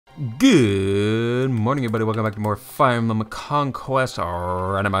Good morning, everybody. Welcome back to more Fire Emblem Conquest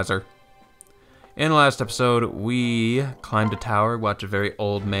Randomizer. In the last episode, we climbed a tower, watched a very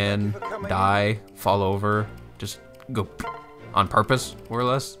old man die, fall over, just go on purpose, more or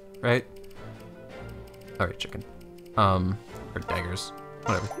less, right? Alright, chicken. Or daggers,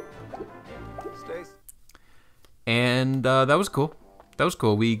 whatever. And that was cool. That was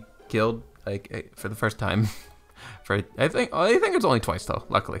cool. We killed, like, for the first time. I think it's only twice though,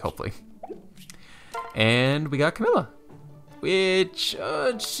 luckily, hopefully. And we got Camilla, which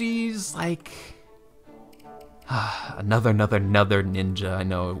she's like another ninja. I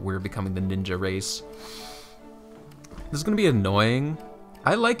know we're becoming the ninja race. This is gonna be annoying.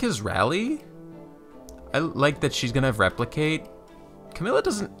 I like his rally. I like that she's gonna have replicate. Camilla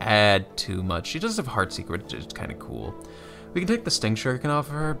doesn't add too much. She does have heart secret, which is kind of cool. We can take the sting shuriken off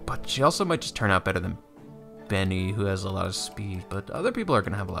of her, but she also might just turn out better than Benny, who has a lot of speed, but other people are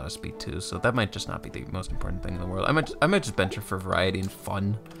gonna have a lot of speed too, so that might just not be the most important thing in the world. I might just bench her for variety and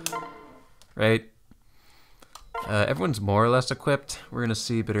fun, right? Everyone's more or less equipped. We're gonna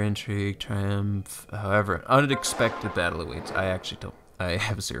see bitter intrigue, triumph. However, unexpected battle awaits. I actually don't. I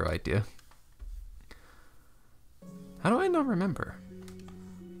have zero idea. How do I not remember?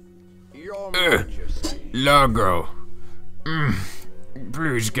 Largo,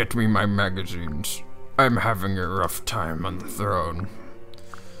 please get me my magazines. I'm having a rough time on the throne.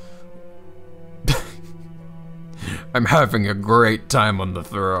 I'm having a great time on the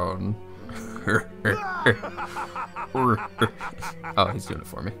throne. Oh, he's doing it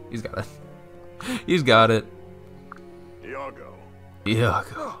for me. He's got it. He's got it.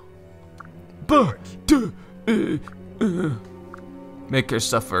 Iago. Make her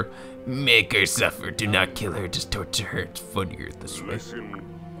suffer. Make her suffer. Do not kill her. Just torture her. It's funnier this way.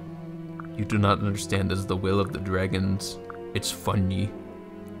 You do not understand. This is the will of the dragons. It's funny.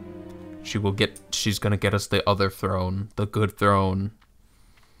 She's gonna get us the other throne. The good throne.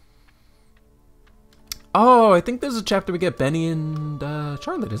 Oh, I think there's a chapter we get Benny and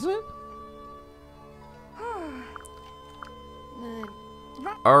Charlotte, isn't it?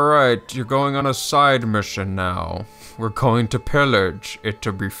 Alright, you're going on a side mission now. We're going to pillage.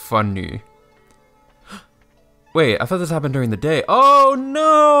 It'll be funny. Wait, I thought this happened during the day. Oh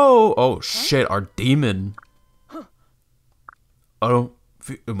no! Oh shit, our demon. Oh,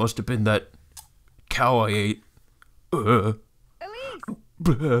 it must have been that cow I ate. ELFI.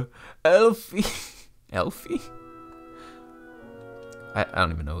 ELFI? I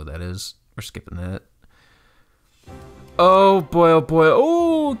don't even know who that is. We're skipping that. Oh boy, oh boy.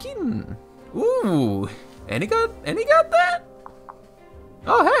 Oh, Keaton. Ooh. And he got that?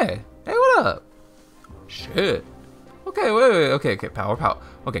 Oh hey. Hey, what up? Shit. Okay, wait. Okay, power.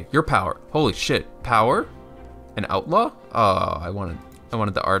 Okay, your power. Holy shit. Power? An outlaw? Oh, I wanted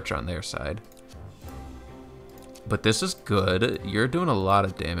the archer on their side. But this is good. You're doing a lot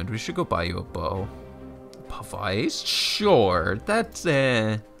of damage. We should go buy you a bow. Puff ice? Sure. That's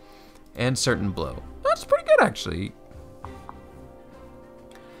and certain blow. That's pretty good actually.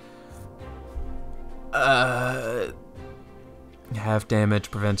 Half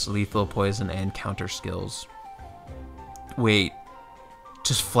damage, prevents lethal, poison, and counter skills. Wait,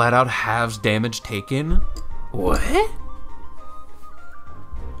 just flat out halves damage taken? What?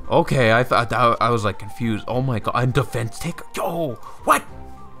 Okay, I thought I was like confused. Oh my god, and defense take. Yo, what?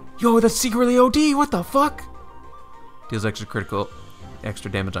 Yo, that's secretly OD. What the fuck? Deals extra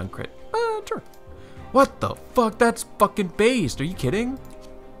damage on crit. Sure. What the fuck? That's fucking based. Are you kidding?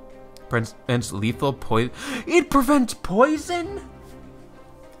 Prevents lethal poison. It prevents poison?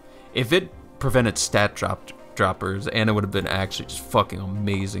 If it prevented stat droppers, and it would have been actually just fucking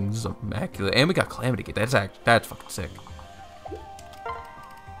amazing, just immaculate. And we got Calamity Gate. That's fucking sick.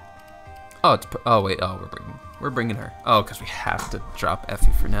 Oh, we're bringing her. Oh, because we have to drop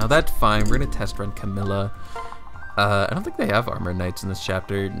Effie for now. That's fine. We're gonna test run Camilla. I don't think they have armor knights in this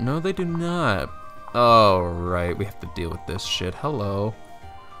chapter. No, they do not. Oh right, we have to deal with this shit. Hello.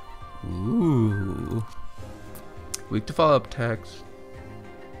 Ooh. Weak to follow-up text.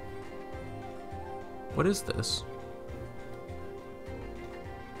 What is this?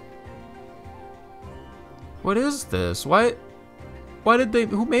 What is this? Why did they,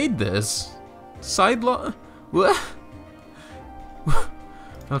 who made this? Sidelong? What?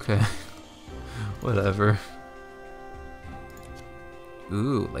 Okay. Whatever.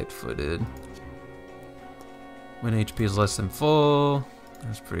 Ooh, light-footed. When HP is less than full.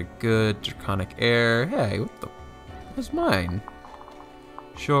 That's pretty good. Draconic air. Hey, what the? What's mine?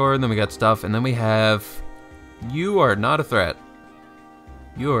 Sure, and then we got stuff, and then we have. You are not a threat.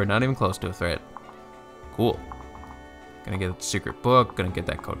 You are not even close to a threat. Cool. Gonna get a secret book. Gonna get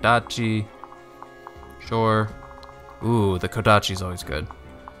that Kodachi. Sure. Ooh, the Kodachi's always good.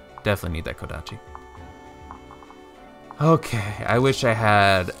 Definitely need that Kodachi. Okay, I wish I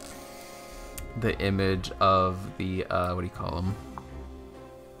had the image of the, what do you call them?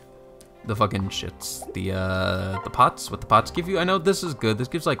 The fucking shits. The pots, what the pots give you. I know this is good. This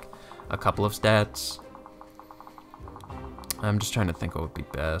gives like a couple of stats. I'm just trying to think what would be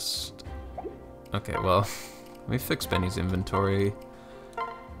best. Okay, well, let me fix Benny's inventory.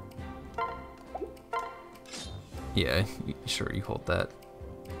 Yeah, sure, you hold that.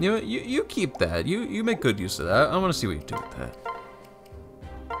 You know what, you keep that. You make good use of that. I want to see what you do with that.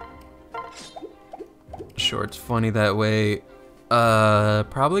 Sure, it's funny that way.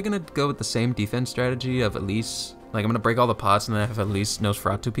 Probably gonna go with the same defense strategy of ELISE. Like, I'm gonna break all the pots and then have ELISE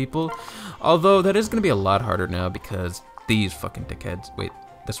Nosferatu people. Although, that is gonna be a lot harder now because these fucking dickheads. Wait,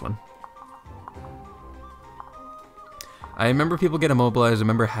 this one. I remember people get immobilized. I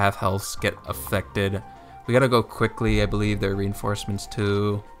remember half healths get affected. We gotta go quickly. I believe there are reinforcements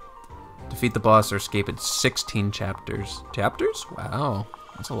too. Defeat the boss or escape in 16 chapters. Chapters? Wow,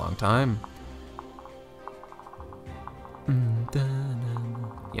 that's a long time.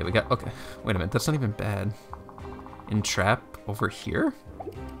 Yeah, we got, okay. Wait a minute, that's not even bad. Entrap over here?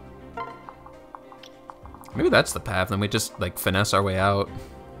 Maybe that's the path, then we just like finesse our way out.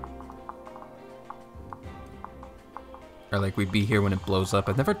 Or like we'd be here when it blows up.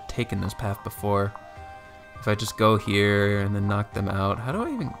 I've never taken this path before. If I just go here and then knock them out, how do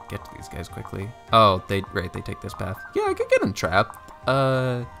I even get to these guys quickly? Oh, they take this path. Yeah, I could get them trapped.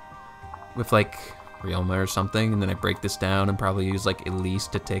 With like Realma or something, and then I break this down and probably use like ELISE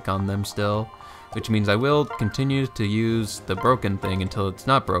to take on them still. Which means I will continue to use the broken thing until it's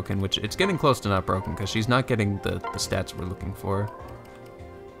not broken, which it's getting close to not broken because she's not getting the stats we're looking for.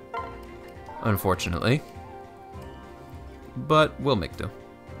 Unfortunately. But we'll make do.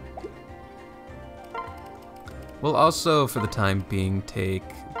 We'll also, for the time being, take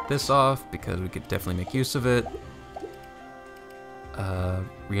this off because we could definitely make use of it.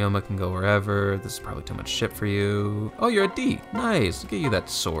 Ryoma can go wherever. This is probably too much shit for you. Oh, you're a D. Nice. Look at you, that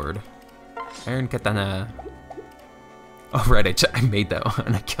sword. Iron Katana. Oh, right, I made that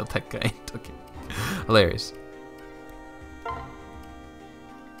one. I killed that guy and took it. Hilarious.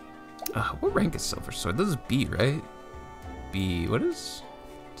 What rank is Silver Sword? This is B, right? B, what is?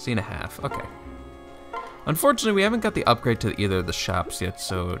 C.5, okay. Unfortunately, we haven't got the upgrade to either of the shops yet,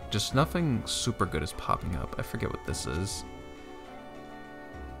 so just nothing super good is popping up. I forget what this is.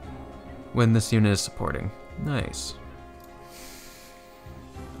 When this unit is supporting. Nice.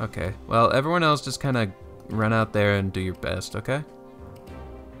 Okay, well, everyone else just kind of run out there and do your best, okay?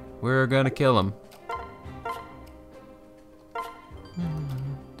 We're gonna kill him.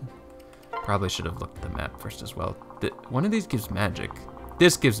 Probably should have looked at the map first as well. One of these gives magic.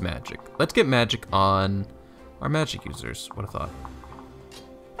 This gives magic. Let's get magic on our magic users. What a thought.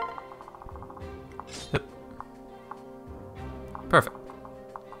 Yep. Perfect.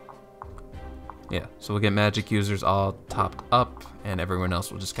 Yeah, so we'll get magic users all topped up, and everyone else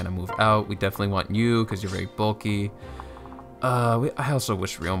will just kind of move out. We definitely want you, because you're very bulky. I also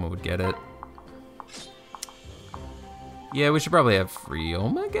wish Ryoma would get it. Yeah, we should probably have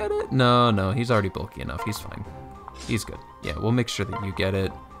Ryoma get it? No, he's already bulky enough. He's fine. He's good. Yeah, we'll make sure that you get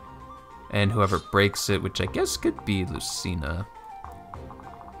it. And whoever breaks it, which I guess could be Lucina.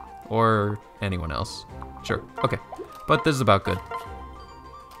 Or anyone else. Sure, okay. But this is about good.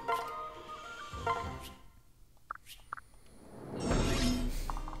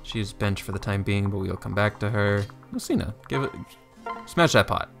 She's benched for the time being, but we'll come back to her. Lucina, give it... Smash that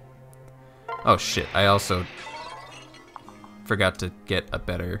pot. Oh shit, I also forgot to get a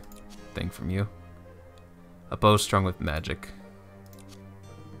better thing from you. A bow strung with magic.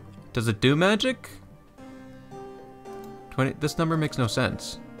 Does it do magic? 20. This number makes no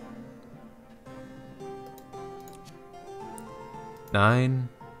sense. 9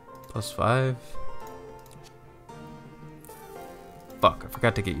 plus 5. Fuck, I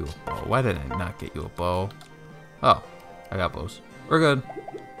forgot to get you a bow. Why did I not get you a bow? Oh, I got bows. We're good.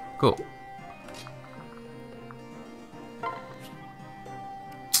 Cool.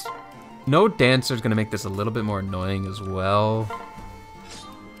 No dancer is gonna make this a little bit more annoying as well.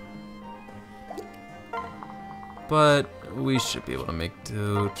 But we should be able to make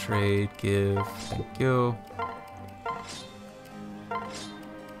do, trade, give, thank you.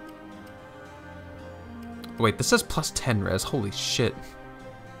 Wait, this says plus 10 res, holy shit.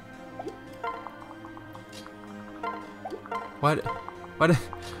 Why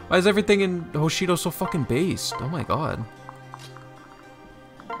is everything in Hoshido so fucking based? Oh my god.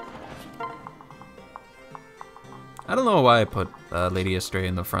 I don't know why I put Lady Astray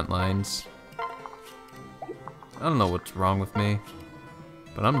in the front lines. I don't know what's wrong with me,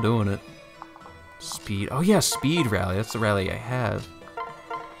 but I'm doing it. Speed. Oh yeah, speed rally. That's the rally I have.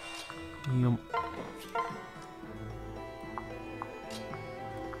 Yum.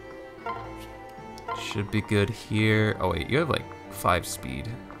 Should be good here. Oh wait, you have like 5 speed.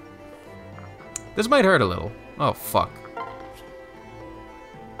 This might hurt a little. Oh fuck.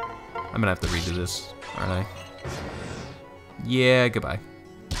 I'm gonna have to redo this, aren't I? Yeah, goodbye.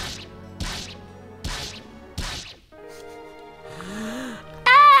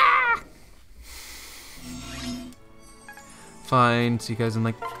 Ah! Fine, see you guys in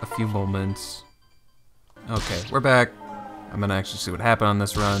like a few moments. Okay, we're back. I'm gonna actually see what happened on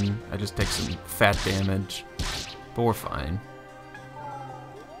this run. I just take some fat damage, but we're fine.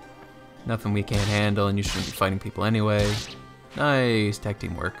 Nothing we can't handle, and you shouldn't be fighting people anyway. Nice tag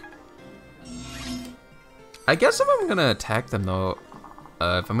team work. I guess if I'm gonna attack them though,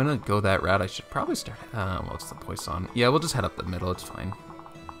 if I'm gonna go that route, I should probably start. What's the poison? Yeah, we'll just head up the middle. It's fine.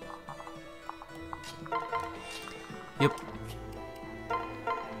 Yep.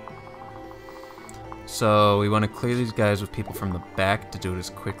 So we want to clear these guys with people from the back to do it as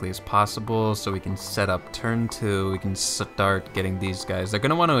quickly as possible, so we can set up turn 2. We can start getting these guys. They're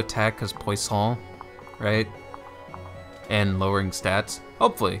gonna want to attack because poison, right? And lowering stats.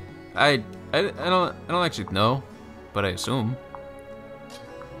 Hopefully. I don't actually know, but I assume.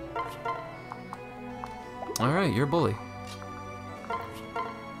 All right, you're a bully.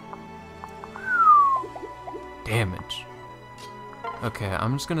 Damage. Okay,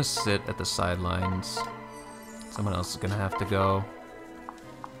 I'm just gonna sit at the sidelines. Someone else is gonna have to go.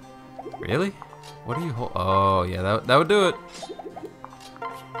 Really? What do you hold? Oh yeah, that would do it.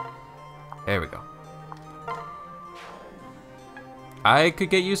 There we go. I could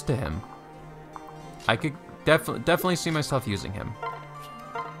get used to him. I could definitely see myself using him.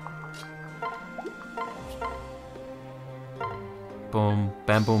 Boom,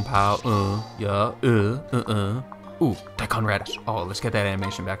 bam, boom, pow, yeah, Ooh, Daikon Radish. Oh, let's get that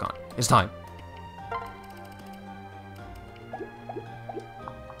animation back on. It's time.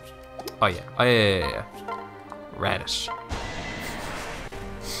 Oh yeah. Radish.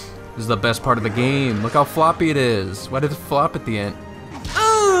 This is the best part of the game. Look how floppy it is. Why did it flop at the end?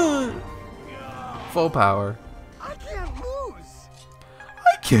 Full power. I can't lose.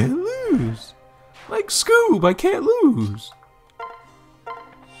 I can't lose. Like Scoob, I can't lose.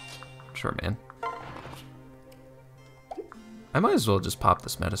 Sure, man. I might as well just pop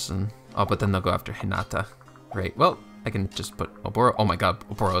this medicine. Oh, but then they'll go after Hinata. Right, well, I can just put Oboro. Oh my god,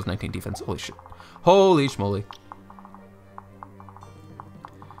 Oboro has 19 defense. Holy shit. Holy schmoly.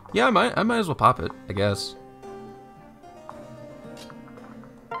 Yeah, I might as well pop it, I guess.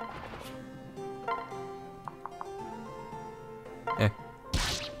 Eh.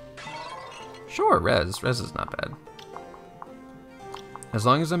 Sure, Res. Res is not bad. As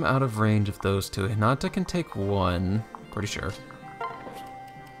long as I'm out of range of those two, Hinata can take one. Pretty sure.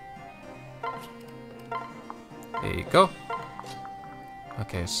 There you go.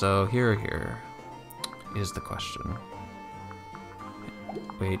 Okay, so here is the question.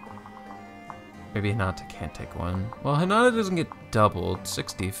 Wait. Maybe Hinata can't take one. Well, Hinata doesn't get doubled.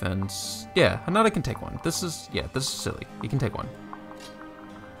 6 defense. Yeah, Hinata can take one. This is silly. He can take one.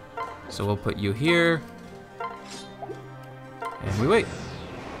 So we'll put you here. And we wait.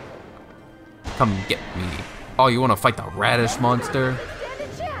 Come get me. Oh, you want to fight the radish monster?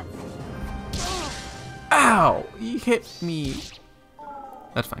 Ow! He hit me.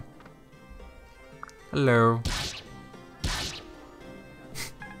 That's fine. Hello.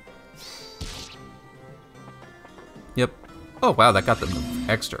 Yep. Oh wow, that got them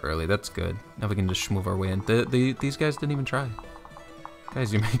extra early. That's good. Now we can just move our way in. These guys didn't even try.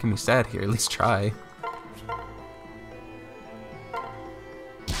 Guys, you're making me sad here. At least try.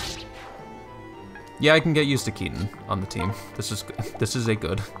 Yeah, I can get used to Keaton on the team. This is good. This is a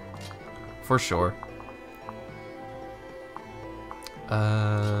good, for sure.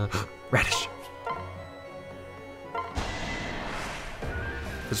 Radish.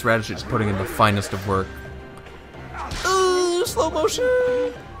 This Radish is putting in the finest of work. Ooh, slow motion.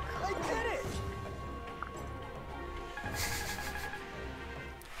 I did it.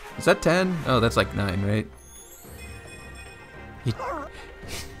 Is that 10? Oh, that's like 9, right?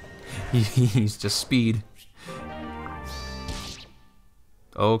 He's just speed.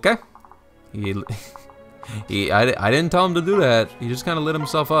 Okay. I didn't tell him to do that. He just kind of lit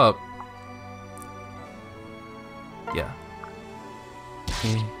himself up. Yeah.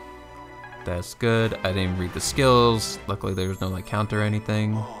 Okay. That's good. I didn't read the skills. Luckily there was no like counter or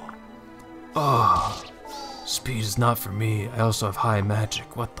anything. Oh. Speed is not for me. I also have high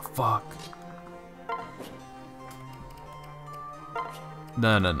magic. What the fuck?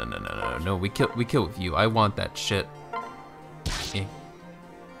 No. We kill with you. I want that shit. Eh.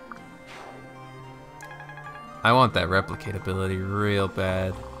 I want that replicate ability real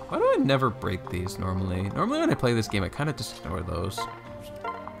bad. Why do I never break these normally? Normally when I play this game, I kind of just ignore those.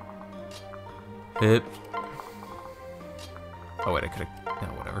 Hit. Oh wait, I could've, no,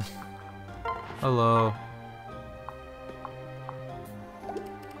 whatever. Hello.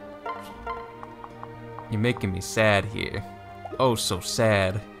 You're making me sad here. Oh, so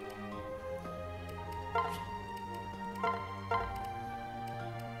sad.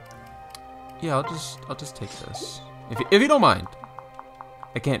 Yeah, I'll just take this. If you don't mind.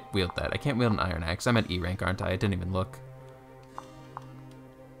 I can't wield that. I can't wield an iron axe. I'm at E rank, aren't I? I didn't even look.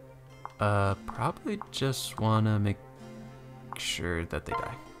 Probably just wanna make sure that they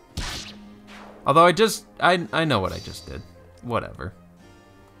die. Although I know what I just did. Whatever.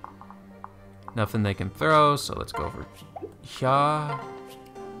 Nothing they can throw, so let's go over here.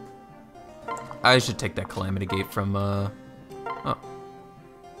 I should take that Calamity Gate from, oh.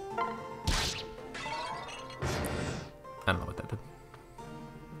 I don't know what that did.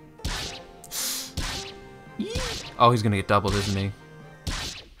 Oh, he's gonna get doubled, isn't he?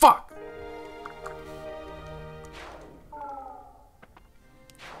 Fuck!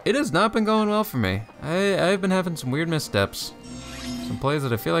 It has not been going well for me. I've been having some weird missteps. Some plays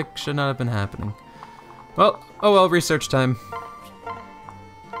that I feel like should not have been happening. Well, oh well, research time.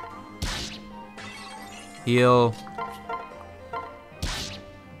 Heal.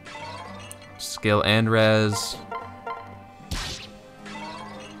 Skill and res.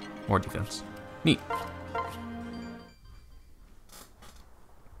 More defense. Neat.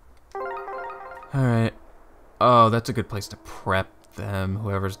 Alright. Oh, that's a good place to prep them,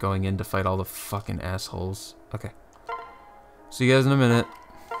 whoever's going in to fight all the fucking assholes. Okay. See you guys in a minute.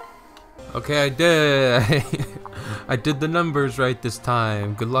 Okay, I did. I did the numbers right this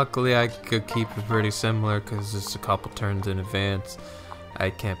time. Good luckily I could keep it pretty similar because it's a couple turns in advance. I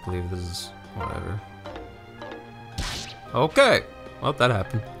can't believe this is whatever. Okay. Well, that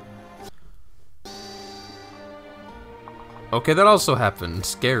happened. Okay, that also happened.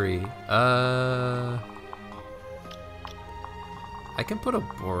 Scary. I can put a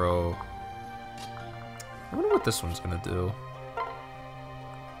Boro. I wonder what this one's gonna do.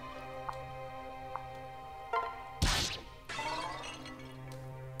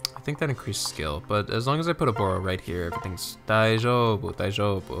 I think that increased skill, but as long as I put a Boro right here, everything's daijoubu,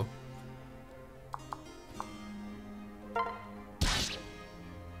 daijoubu.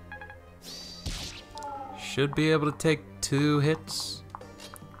 Should be able to take 2 hits,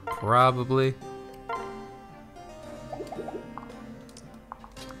 probably.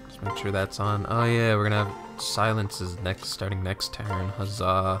 Just make sure that's on. Oh yeah, we're gonna have silences starting next turn.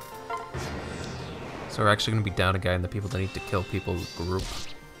 Huzzah! So we're actually gonna be down a guy in the people that need to kill people group.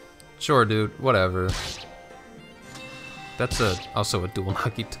 Sure, dude. Whatever. That's also a dual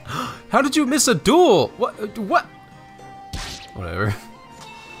Nagi. How did you miss a duel? What? What? Whatever.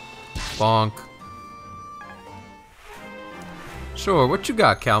 Bonk. Sure, what you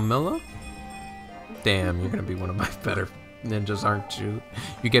got, Calmilla? Damn, you're gonna be one of my better ninjas, aren't you?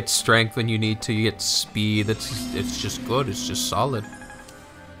 You get strength when you need to, you get speed, it's just good, it's just solid.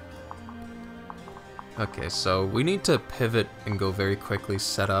 Okay, so we need to pivot and go very quickly,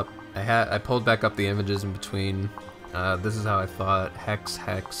 set up. I pulled back up the images in between. This is how I thought. Hex,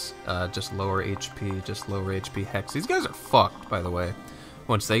 Hex, just lower HP, Hex. These guys are fucked, by the way,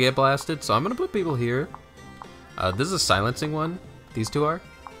 once they get blasted, so I'm gonna put people here. This is a silencing one. These two are.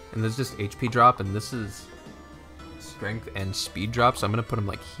 And this is just HP drop, and this is strength and speed drop. So I'm going to put them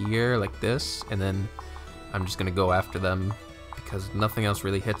like here, like this. And then I'm just going to go after them because nothing else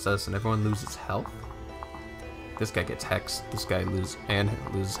really hits us and everyone loses health. This guy gets hexed. This guy loses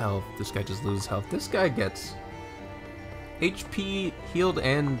health. This guy just loses health. This guy gets HP healed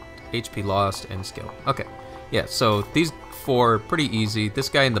and HP lost and skill. Okay. Yeah, so these 4 pretty easy. This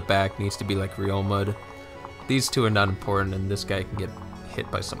guy in the back needs to be like real mud. These 2 are not important, and this guy can get hit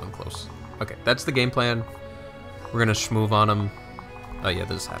by someone close. Okay, that's the game plan. We're gonna schmoove on him. Oh yeah,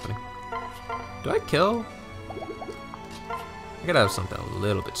 this is happening. Do I kill? I gotta have something a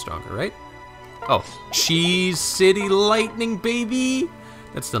little bit stronger, right? Oh, Cheese City Lightning, baby!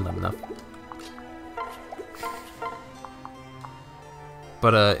 That's still not enough.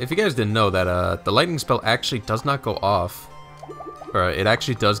 But if you guys didn't know that the lightning spell actually does not go off. Or it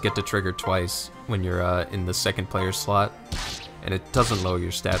actually does get to trigger twice when you're in the second player slot. And it doesn't lower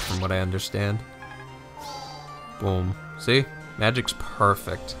your stat from what I understand. Boom. See? Magic's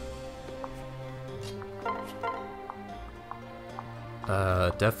perfect.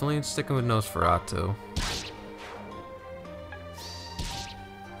 Definitely sticking with Nosferatu.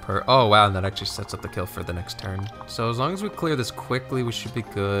 Oh wow, and that actually sets up the kill for the next turn. So as long as we clear this quickly, we should be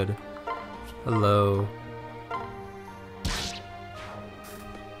good. Hello.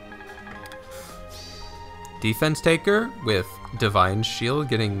 Defense taker with Divine Shield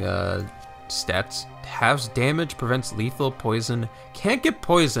getting stats. Halves damage, prevents lethal, poison. Can't get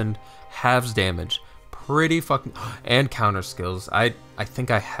poisoned, halves damage. Pretty fucking... And counter skills. I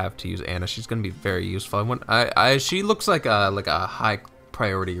think I have to use Anna. She's gonna be very useful. She looks like a high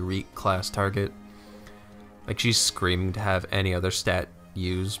priority Reek class target. Like she's screaming to have any other stat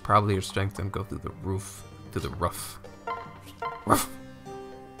used. Probably her strength and go through the roof. Through the roof. Roof.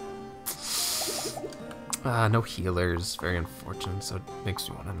 No healers. Very unfortunate, so it makes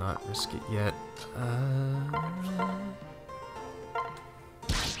me want to not risk it yet.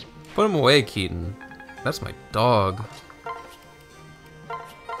 Put him away, Keaton. That's my dog.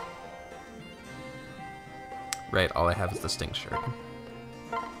 Right, all I have is the Sting Shuriken.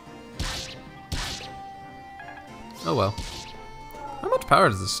 Oh well. How much power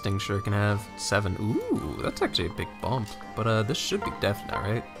does the Sting Shuriken have? 7. Ooh, that's actually a big bump. But this should be death now,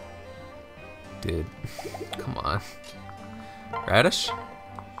 right? Dude, come on. Radish?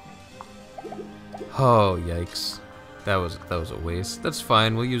 Oh, yikes. That was a waste. That's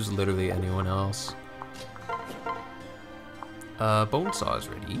fine, we'll use literally anyone else. Bonesaw is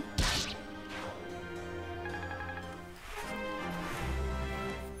ready.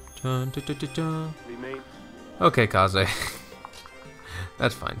 Dun, dun, dun, dun, dun. Okay, Kaze.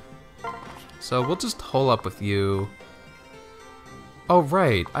 That's fine. So we'll just hole up with you. Oh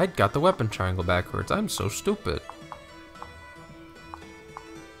right, I got the weapon triangle backwards. I'm so stupid.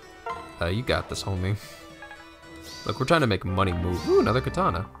 You got this, homie. Look, we're trying to make money move. Ooh, another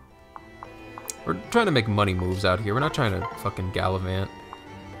katana. We're trying to make money moves out here. We're not trying to fucking gallivant.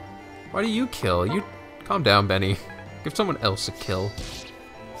 Why do you kill? You calm down, Benny. Give someone else a kill.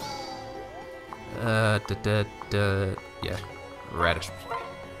 Yeah, Radish boy.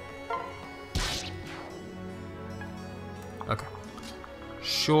 Okay.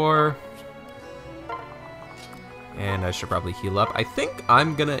 Sure. And I should probably heal up. I think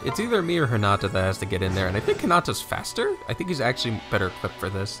I'm gonna... It's either me or Hinata that has to get in there. And I think Hinata's faster. I think he's actually better equipped for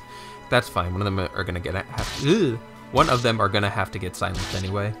this. That's fine. One of them are gonna get... One of them are gonna have to get silenced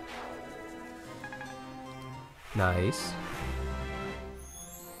anyway. Nice.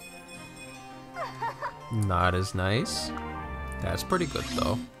 Not as nice. That's pretty good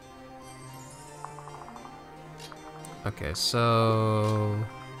though. Okay, so...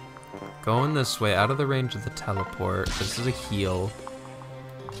 Going this way, out of the range of the teleport. This is a heal.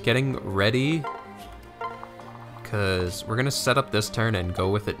 Getting ready. Because we're going to set up this turn and go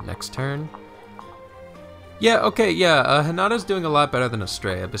with it next turn. Yeah, okay, yeah. Hinata's doing a lot better than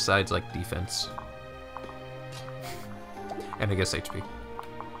Estrella, besides, like, defense. And I guess HP.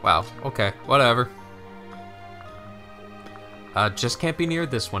 Wow, okay, whatever. Just can't be near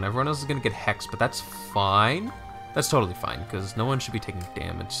this one. Everyone else is going to get hexed, but that's fine. That's totally fine, because no one should be taking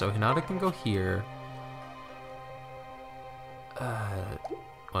damage. So Hinata can go here.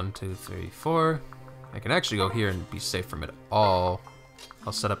 1, 2, 3, 4. I can actually go here and be safe from it all.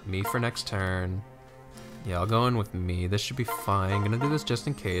 I'll set up me for next turn. Yeah, I'll go in with me. This should be fine. I'm gonna do this just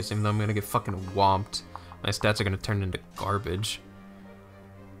in case, even though I'm gonna get fucking whomped. My stats are gonna turn into garbage.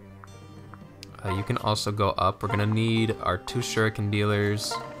 You can also go up. We're gonna need our 2 shuriken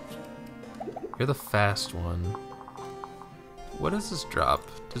dealers. You're the fast one. What does this drop?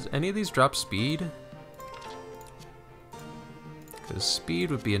 Does any of these drop speed? Because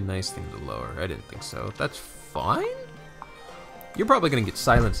speed would be a nice thing to lower. I didn't think so. That's fine? You're probably gonna get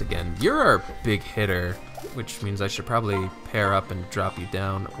silence again. You're our big hitter, which means I should probably pair up and drop you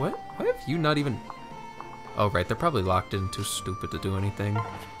down. What? Why have you not even... Oh, right. They're probably locked in, too stupid to do anything.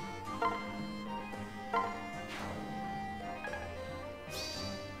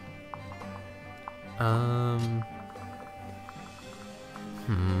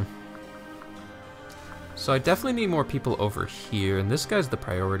 So I definitely need more people over here, and this guy's the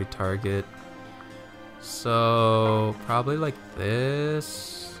priority target. So probably like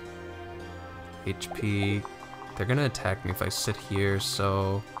this. HP. They're gonna attack me if I sit here,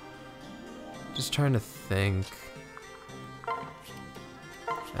 so just trying to think.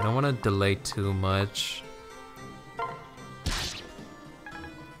 I don't want to delay too much.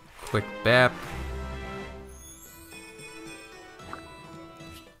 Quick bap.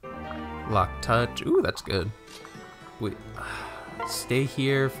 Lock touch. Ooh, that's good. Wait, stay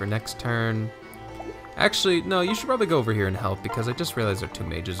here for next turn. Actually, no, you should probably go over here and help, because I just realized our 2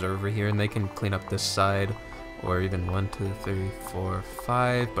 mages are over here and they can clean up this side. Or even 1, 2, 3, 4,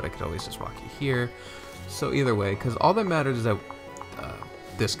 5, but I could always just walk you here. So either way, because all that matters is that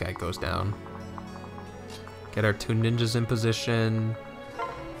this guy goes down. Get our 2 ninjas in position.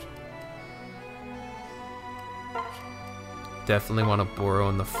 Definitely want to borrow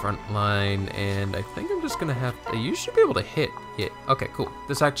in the front line, and I think I'm just gonna have to, you should be able to hit it. Okay, cool.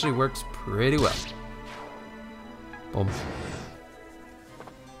 This actually works pretty well. Boom.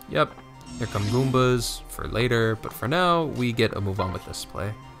 Yep. Here come Goombas for later, but for now, we get a move on with this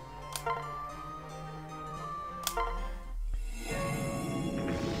play.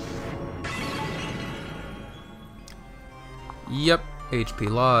 Yep, HP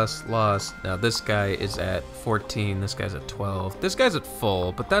lost. Now this guy is at 14, this guy's at 12. This guy's at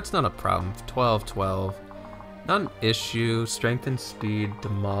full, but that's not a problem. 12, 12. Not an issue. Strength and speed,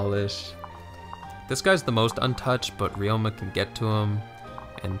 demolish. This guy's the most untouched, but Ryoma can get to him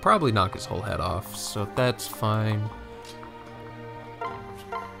and probably knock his whole head off, so that's fine.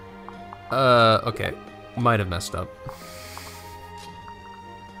 Okay. Might have messed up.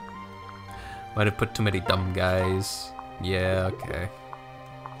 Might have put too many dumb guys. Yeah, okay.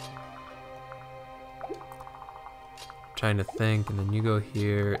 Trying to think, and then you go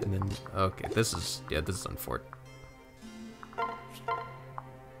here, and then, okay, this is unfortunate.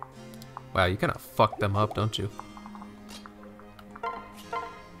 Wow, you kind of fucked them up, don't you?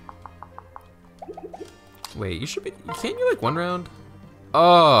 Wait, you should be, can't you like one round?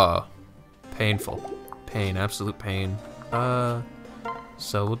 Oh, painful. Pain, absolute pain.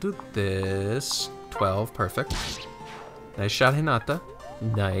 So we'll do this. 12, perfect. Nice shot, Hinata.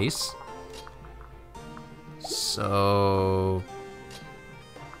 Nice. So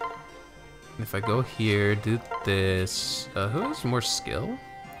if I go here, do this. Who has more skill?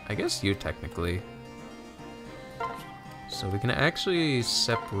 I guess you technically. So we can actually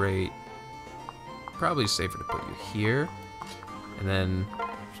separate. Probably safer to put you here. And then,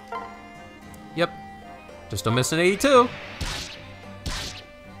 yep. Just don't miss an 82.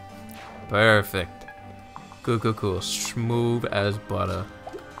 Perfect. Cool. Smooth as butter.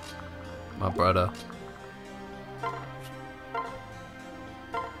 My brother.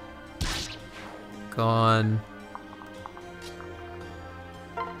 Gone.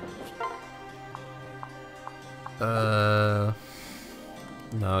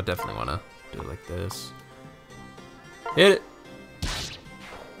 No, definitely wanna do it like this. Hit it!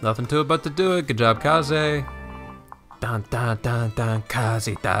 Nothing to it but to do it. Good job, Kaze. Dun dun dun dun,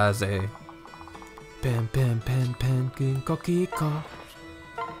 Kaze Daze. Pen pen pen pen kinko kiko.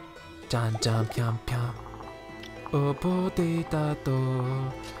 Jan jan piam piam.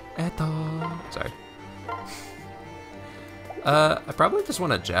 Oboditato eto. Sorry. I probably just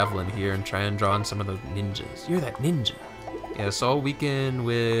want a javelin here and try and draw on some of those ninjas. You're that ninja. Yeah, so I'll weaken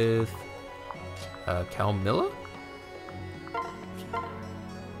with Calmilla?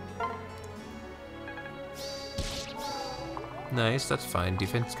 Nice, that's fine.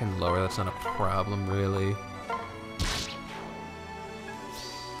 Defense kind of lower, that's not a problem really.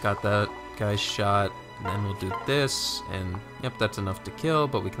 Got that guy's shot, and then we'll do this, and yep, that's enough to kill,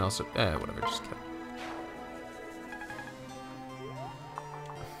 but we can also, whatever, just kill.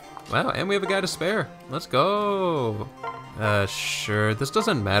 Wow, and we have a guy to spare. Let's go. Sure. This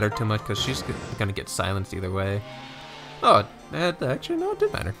doesn't matter too much because she's gonna get silenced either way. Oh, actually, no, it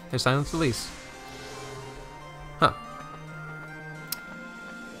did matter. They silenced ELISE. Huh.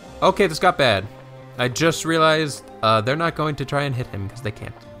 Okay, this got bad. I just realized they're not going to try and hit him because they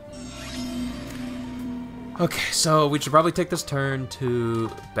can't. Okay, so we should probably take this turn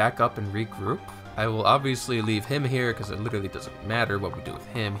to back up and regroup. I will obviously leave him here because it literally doesn't matter what we do with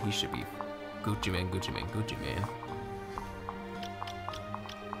him. He should be Gucci man, Gucci man, Gucci man.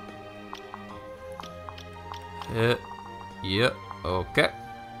 Yep, okay.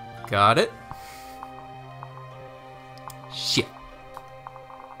 Got it. Shit.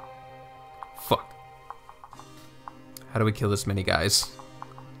 Fuck. How do we kill this many guys?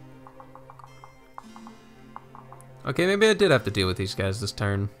 Okay, maybe I did have to deal with these guys this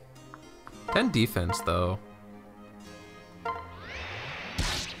turn. 10 defense, though.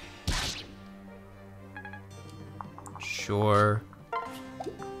 Sure.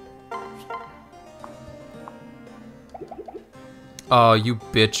 Oh, you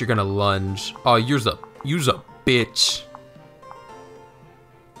bitch, you're gonna lunge. Oh, you're a bitch.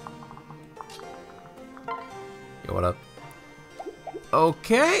 Yo, what up?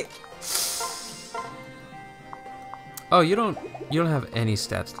 Okay. Oh, you don't have any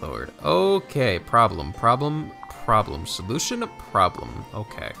stats lowered. Okay, problem. Solution to problem.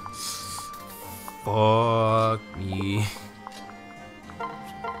 Okay. Fuck me.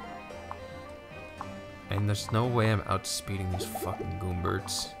 And there's no way I'm outspeeding these fucking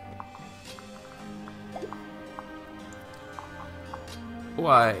Goombirds.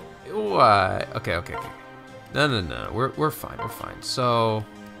 Why? Why? Okay, okay, okay. No. We're fine. We're fine. So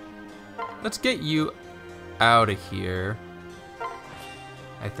let's get you out of here.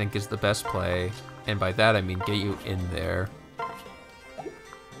 I think is the best play, and by that I mean get you in there.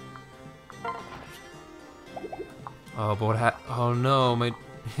 Oh, but what oh no,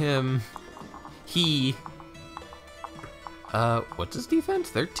 he. What's his defense?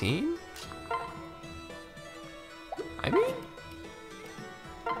 13? I mean.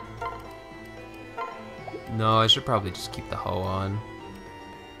 No, I should probably just keep the hoe on.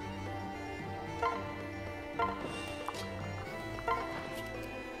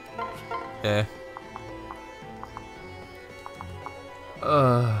 Eh.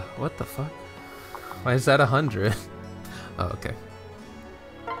 What the fuck? Why is that 100? Oh, okay.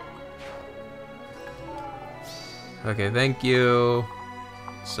 Okay, thank you.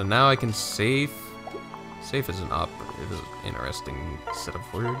 So now I can safe. Safe is an interesting set of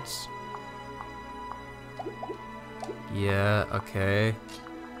words. Yeah, okay.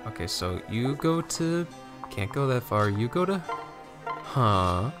 Okay, so you go to... Can't go that far. You go to...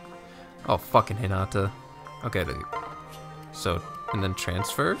 Huh. Oh, fucking Hinata. Okay, so, and then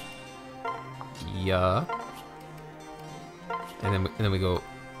transfer. Yeah. And then we go...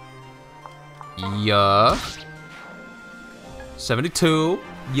 Yeah. 72.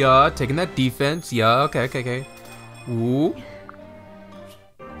 Yeah, taking that defense. Yeah, okay. Ooh.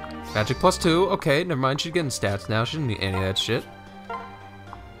 Magic +2. Okay, never mind. She's getting stats now. She didn't need any of that shit.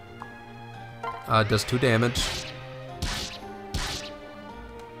 Does 2 damage.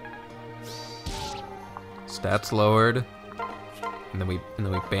 Stats lowered. And then we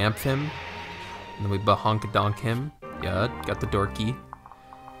bamf him. And then we bahonk donk him. Yeah, got the door key.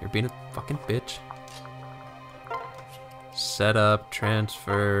 You're being a fucking bitch. Set up,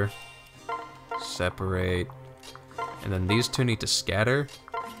 transfer, separate. And then these two need to scatter.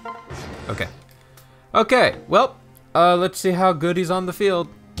 Okay. Okay, well, let's see how good he's on the field.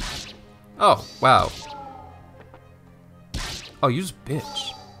 Oh, wow. Oh, use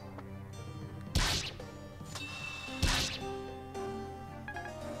bitch.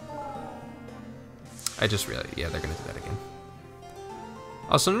 I just realized, yeah, they're gonna do that again.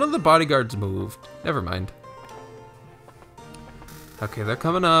 Oh, so none of the bodyguards moved. Never mind. Okay, they're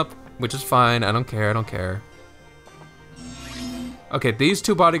coming up, which is fine. I don't care. Okay, these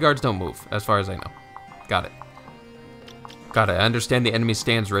 2 bodyguards don't move, as far as I know. Got it. I understand the enemy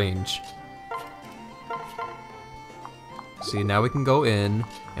stands range. See, now we can go in,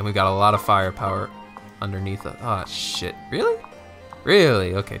 and we got a lot of firepower underneath it. Ah, shit. Really?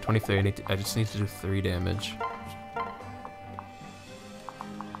 Really? Okay, 23. I just need to do 3 damage.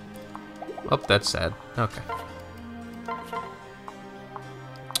 Oh, that's sad. Okay.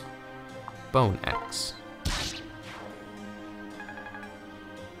 Bone axe.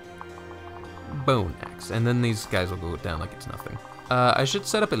 Bone axe. And then these guys will go down like it's nothing. I should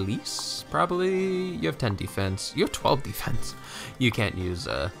set up ELISE, probably. You have 10 defense. You have 12 defense. You can't use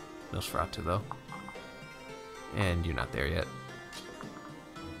Nosferatu, though. And you're not there yet.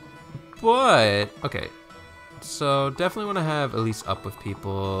 But, okay. So, definitely want to have ELISE up with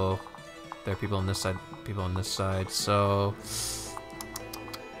people. There are people on this side, people on this side. So,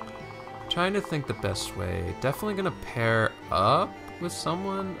 trying to think the best way. Definitely gonna pair up with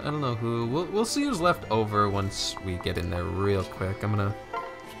someone. I don't know who. We'll see who's left over once we get in there real quick. I'm gonna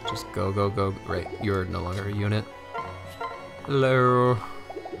just go. Right, you're no longer a unit. Hello.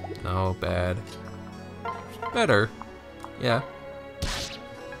 No, bad. Better. Yeah.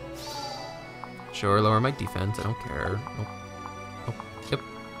 Sure, lower my defense. I don't care. Nope. Oh, yep.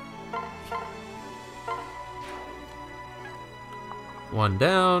 1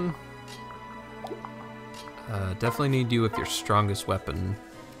 down. Definitely need you with your strongest weapon.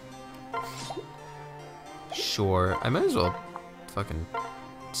 Sure. I might as well fucking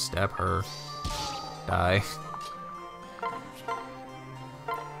stab her. Die.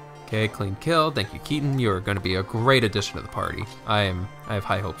 Okay, clean kill. Thank you, Keaton. You're going to be a great addition to the party. I have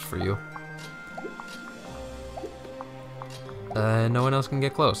high hopes for you. No one else can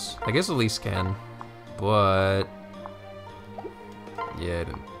get close. I guess ELISE can, but yeah, I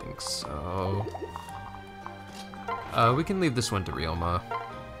didn't think so. We can leave this one to Ryoma.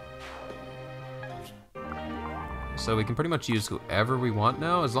 So we can pretty much use whoever we want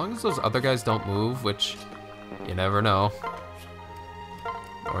now, as long as those other guys don't move, which you never know.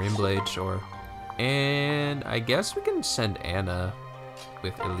 Orion Blade, sure. And I guess we can send Anna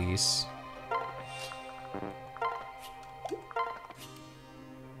with ELISE.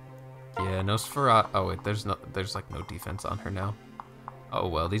 Yeah, Nosferatu. Oh wait, there's like no defense on her now. Oh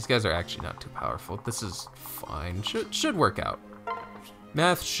well, these guys are actually not too powerful. This is fine. Should work out.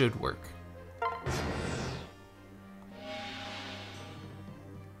 Math should work.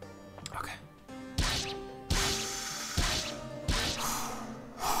 Okay.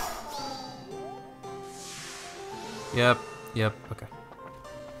 Yep. Okay.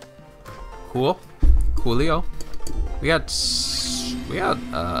 Coolio. We got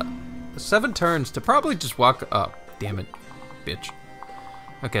 7 turns to probably just walk up. Damn it, bitch.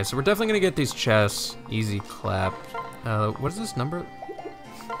 Okay, so we're definitely gonna get these chests. Easy clap. What does this number?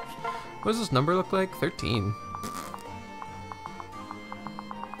 What does this number look like? 13.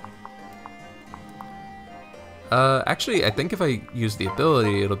 Actually, I think if I use the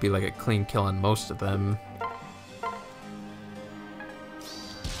ability, it'll be like a clean kill on most of them.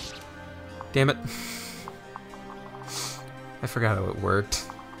 Damn it. I forgot how it worked.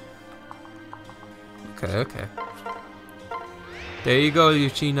 Okay. There you go,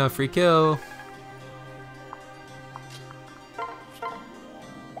 Yuchina, free kill.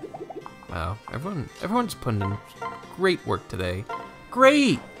 Wow, everyone's putting in great work today.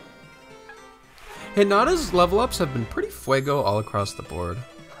 Great! Hinata's level ups have been pretty fuego all across the board.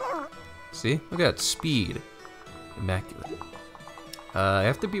 See? Look at that speed. Immaculate. I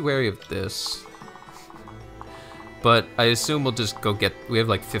have to be wary of this. But I assume we'll just go get... We have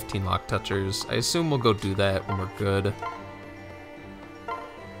like 15 lock touchers. I assume we'll go do that when we're good.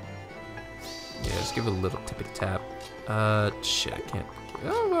 Yeah, just give it a little tippity tap. Shit, I can't...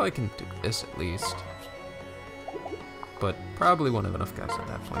 Oh, well, I can do this at least. But probably won't have enough guys at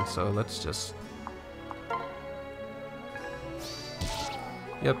that point, so let's just...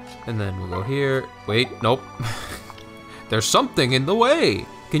 Yep, and then we'll go here. Wait, nope. There's something in the way.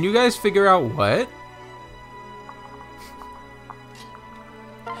 Can you guys figure out what?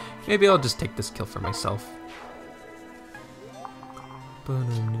 Maybe I'll just take this kill for myself.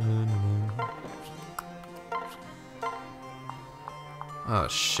 Oh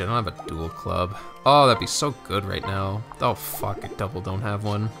shit, I don't have a dual club. Oh, that'd be so good right now. Oh fuck, I double don't have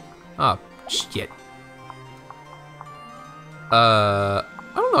one. Oh shit. I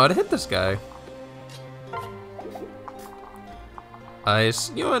don't know how to hit this guy.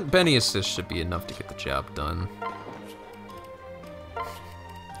 You know what, Benny assist should be enough to get the job done.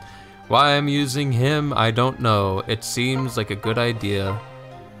 Why I'm using him, I don't know. It seems like a good idea.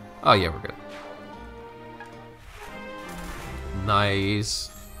 Oh yeah, we're good.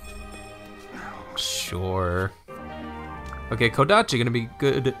 Nice. Sure. Okay, Kodachi gonna be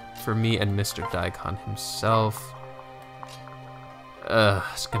good for me and Mr. Daikon himself.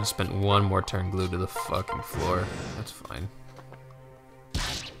 It's gonna spend one more turn glued to the fucking floor. That's fine.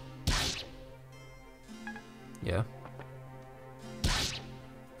 Yeah.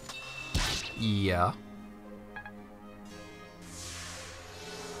 Yeah.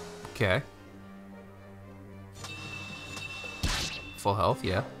 Okay. Full health,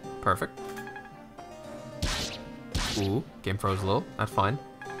 yeah. Perfect. Ooh, game froze a little. That's fine.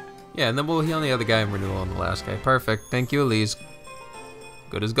 Yeah, and then we'll heal on the other guy and renewal on the last guy. Perfect. Thank you, ELISE.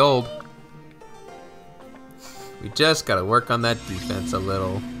 Good as gold. We just gotta work on that defense a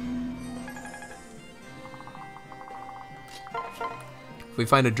little. If we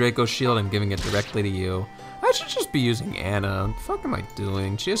find a Draco shield, I'm giving it directly to you. I should just be using Anna. What the fuck am I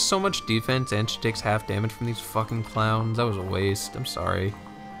doing? She has so much defense and she takes half damage from these fucking clowns. That was a waste. I'm sorry.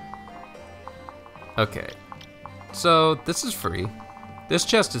 Okay. So, this is free. This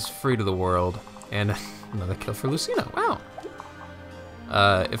chest is free to the world. And another kill for Lucina. Wow.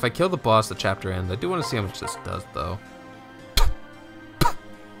 If I kill the boss, the chapter ends. I do want to see how much this does, though.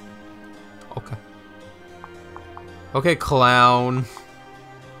 Okay. Okay, clown.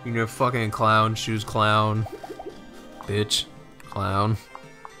 You're a fucking clown, shoes clown. Bitch. Clown.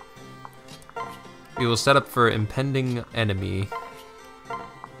 We will set up for impending enemy.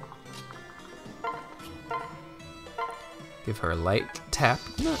 Give her a light tap.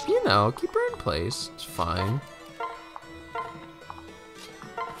 No, you know, keep her in place. It's fine.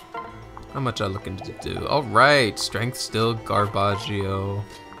 How much are looking to do? Alright, strength still Garbaggio.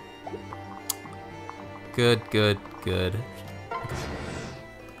 Good, good, good.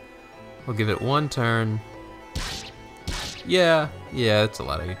 We'll give it one turn. Yeah, it's a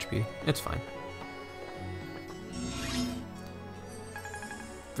lot of HP. It's fine.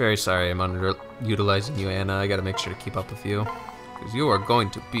 Very sorry I'm underutilizing you, Anna. I gotta make sure to keep up with you. Because you are going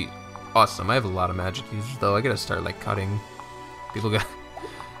to be awesome. I have a lot of magic users, though. I gotta start, like, cutting. People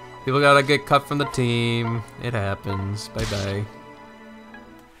gotta get cut from the team. It happens. Bye-bye.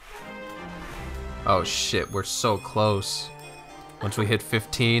 Oh, shit. We're so close. Once we hit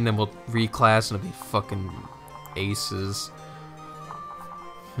 15, then we'll reclass and it'll be fucking aces.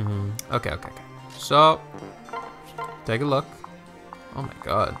 Okay. So, take a look. Oh my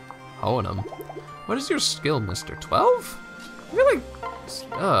god. Hoeing him. What is your skill, mister? 12? You're like...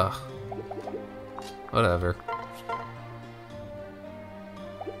 Ugh. Whatever.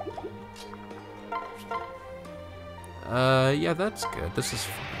 Yeah, that's good. This is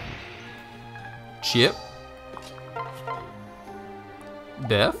fine. Chip.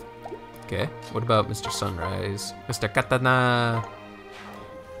 Death. Okay. What about Mr. Sunrise? Mr. Katana.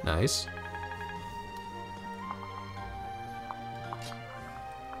 Nice.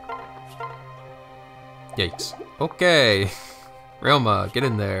 Yikes. Okay. Realma, get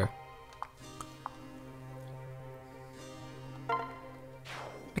in there.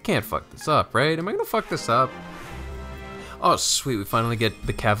 I can't fuck this up, right? Am I gonna fuck this up? Oh, sweet. We finally get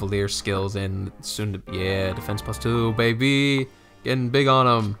the Cavalier skills in soon to... Yeah, defense +2, baby. Getting big on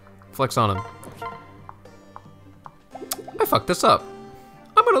him. Flex on him. I fucked this up.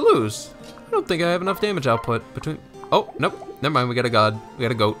 I'm gonna lose. I don't think I have enough damage output between... Oh, nope. Never mind. We got a god. We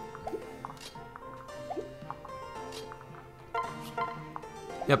got a goat.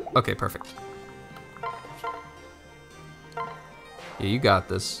 Yep. Okay, perfect. Yeah, you got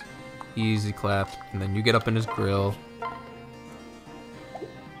this. Easy clap. And then you get up in his grill.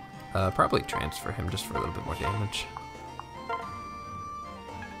 Probably transfer him just for a little bit more damage.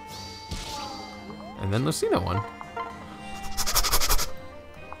 And then Lucina won.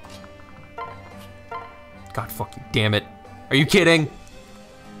 God fucking damn it. Are you kidding?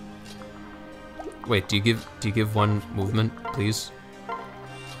 Wait, do you give one movement, please?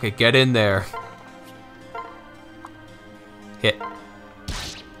 Okay, get in there. Hit.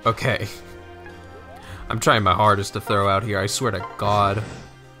 Okay. I'm trying my hardest to throw out here, I swear to God.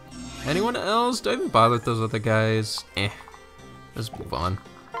 Anyone else? Do I even bother with those other guys? Let's move on.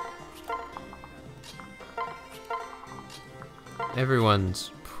 Everyone's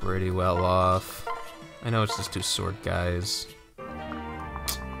pretty well off. I know it's just 2 sword guys.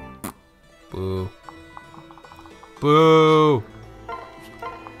 Boo. Boo!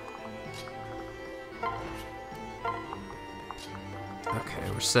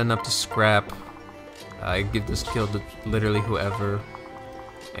 Okay, we're setting up to scrap. I give this kill to literally whoever.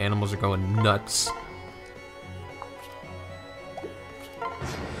 Animals are going nuts.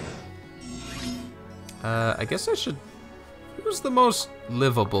 I guess I should... Who's the most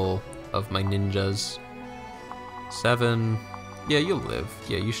livable of my ninjas? 7. Yeah, you'll live.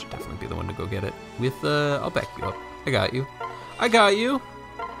 Yeah, you should definitely be the one to go get it. With, I'll back you up. I got you. I got you!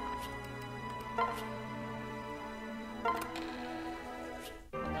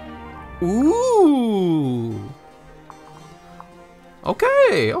 Ooh!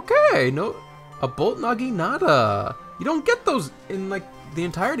 Okay. No, a Bolt Naginata. You don't get those in, like, the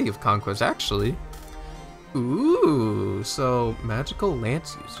entirety of Conquest, actually. Ooh, so magical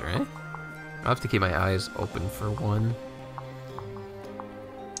lance user, eh? I have to keep my eyes open for one.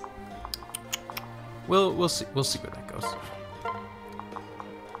 We'll see where that goes.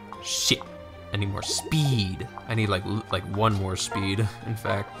 Shit, I need more speed. I need like 1 more speed, in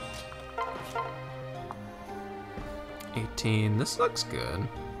fact. 18, this looks good.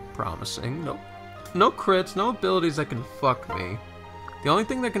 Promising. No crits, no abilities that can fuck me. The only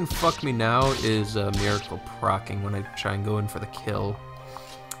thing that can fuck me now is Miracle proccing when I try and go in for the kill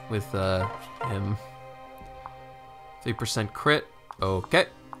with him. 3% crit. Okay.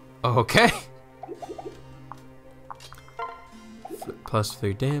 Plus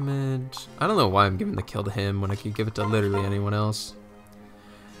 3 damage. I don't know why I'm giving the kill to him when I could give it to literally anyone else.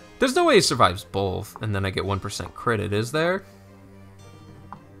 There's no way he survives both, and then I get 1% critted, is there?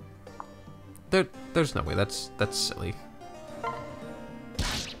 There's no way. That's silly.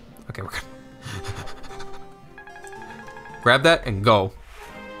 Okay, we're good. Grab that and go.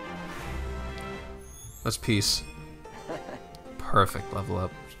 Let's peace. Perfect, level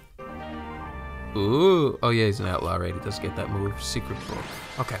up. Ooh, oh yeah, he's an outlaw, right? He does get that move. Secret book.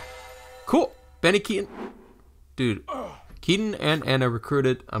 Okay, cool. Benny Keaton. Dude, Keaton and Anna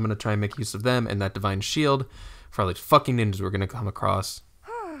recruited. I'm gonna try and make use of them and that divine shield for all these fucking ninjas we're gonna come across.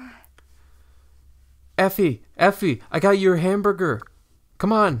 Effie, I got your hamburger.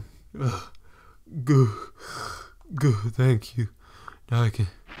 Come on. Go, thank you. Now I can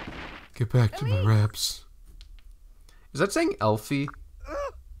get back to my raps. Is that saying ELFI?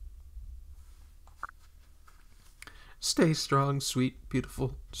 Stay strong, sweet,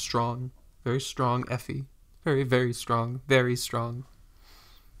 beautiful, strong. Very strong, Effie. Very, very strong. Very strong.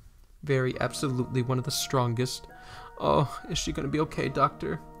 Very, absolutely one of the strongest. Oh, is she gonna be okay,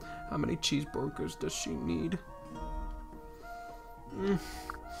 doctor? How many cheeseburgers does she need?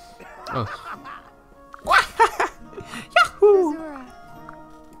 Oh. Azura.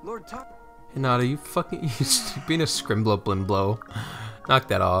 Lord Top. Hinata, you being a scrimblow blimblow. Knock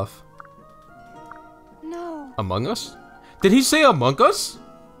that off. No. Among Us? Did he say Among Us?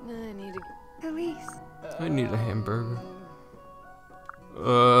 I need a... Elise. I need a hamburger.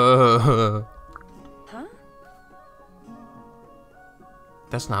 Huh?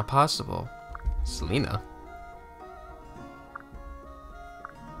 That's not possible. Selena.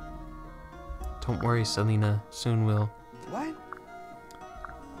 Don't worry, Selena. Soon will. What?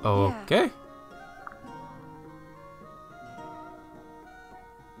 Okay.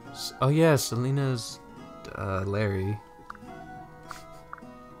 Oh yeah, Selena's Larry.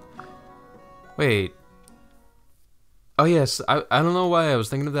 Wait. Oh yes, I don't know why I was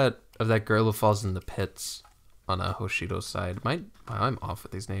thinking of that girl who falls in the pits on Hoshido's side. I'm off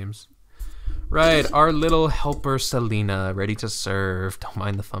with these names. Right, our little helper Selena, ready to serve. Don't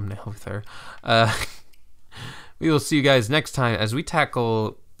mind the thumbnail with her. We will see you guys next time as we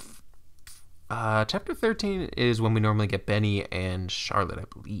tackle chapter 13 is when we normally get Benny and Charlotte, I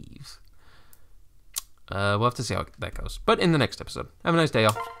believe. We'll have to see how that goes. But in the next episode. Have a nice day,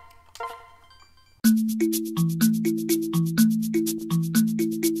 y'all.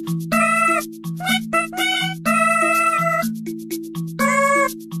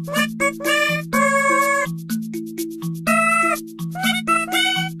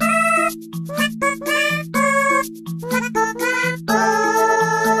 Oh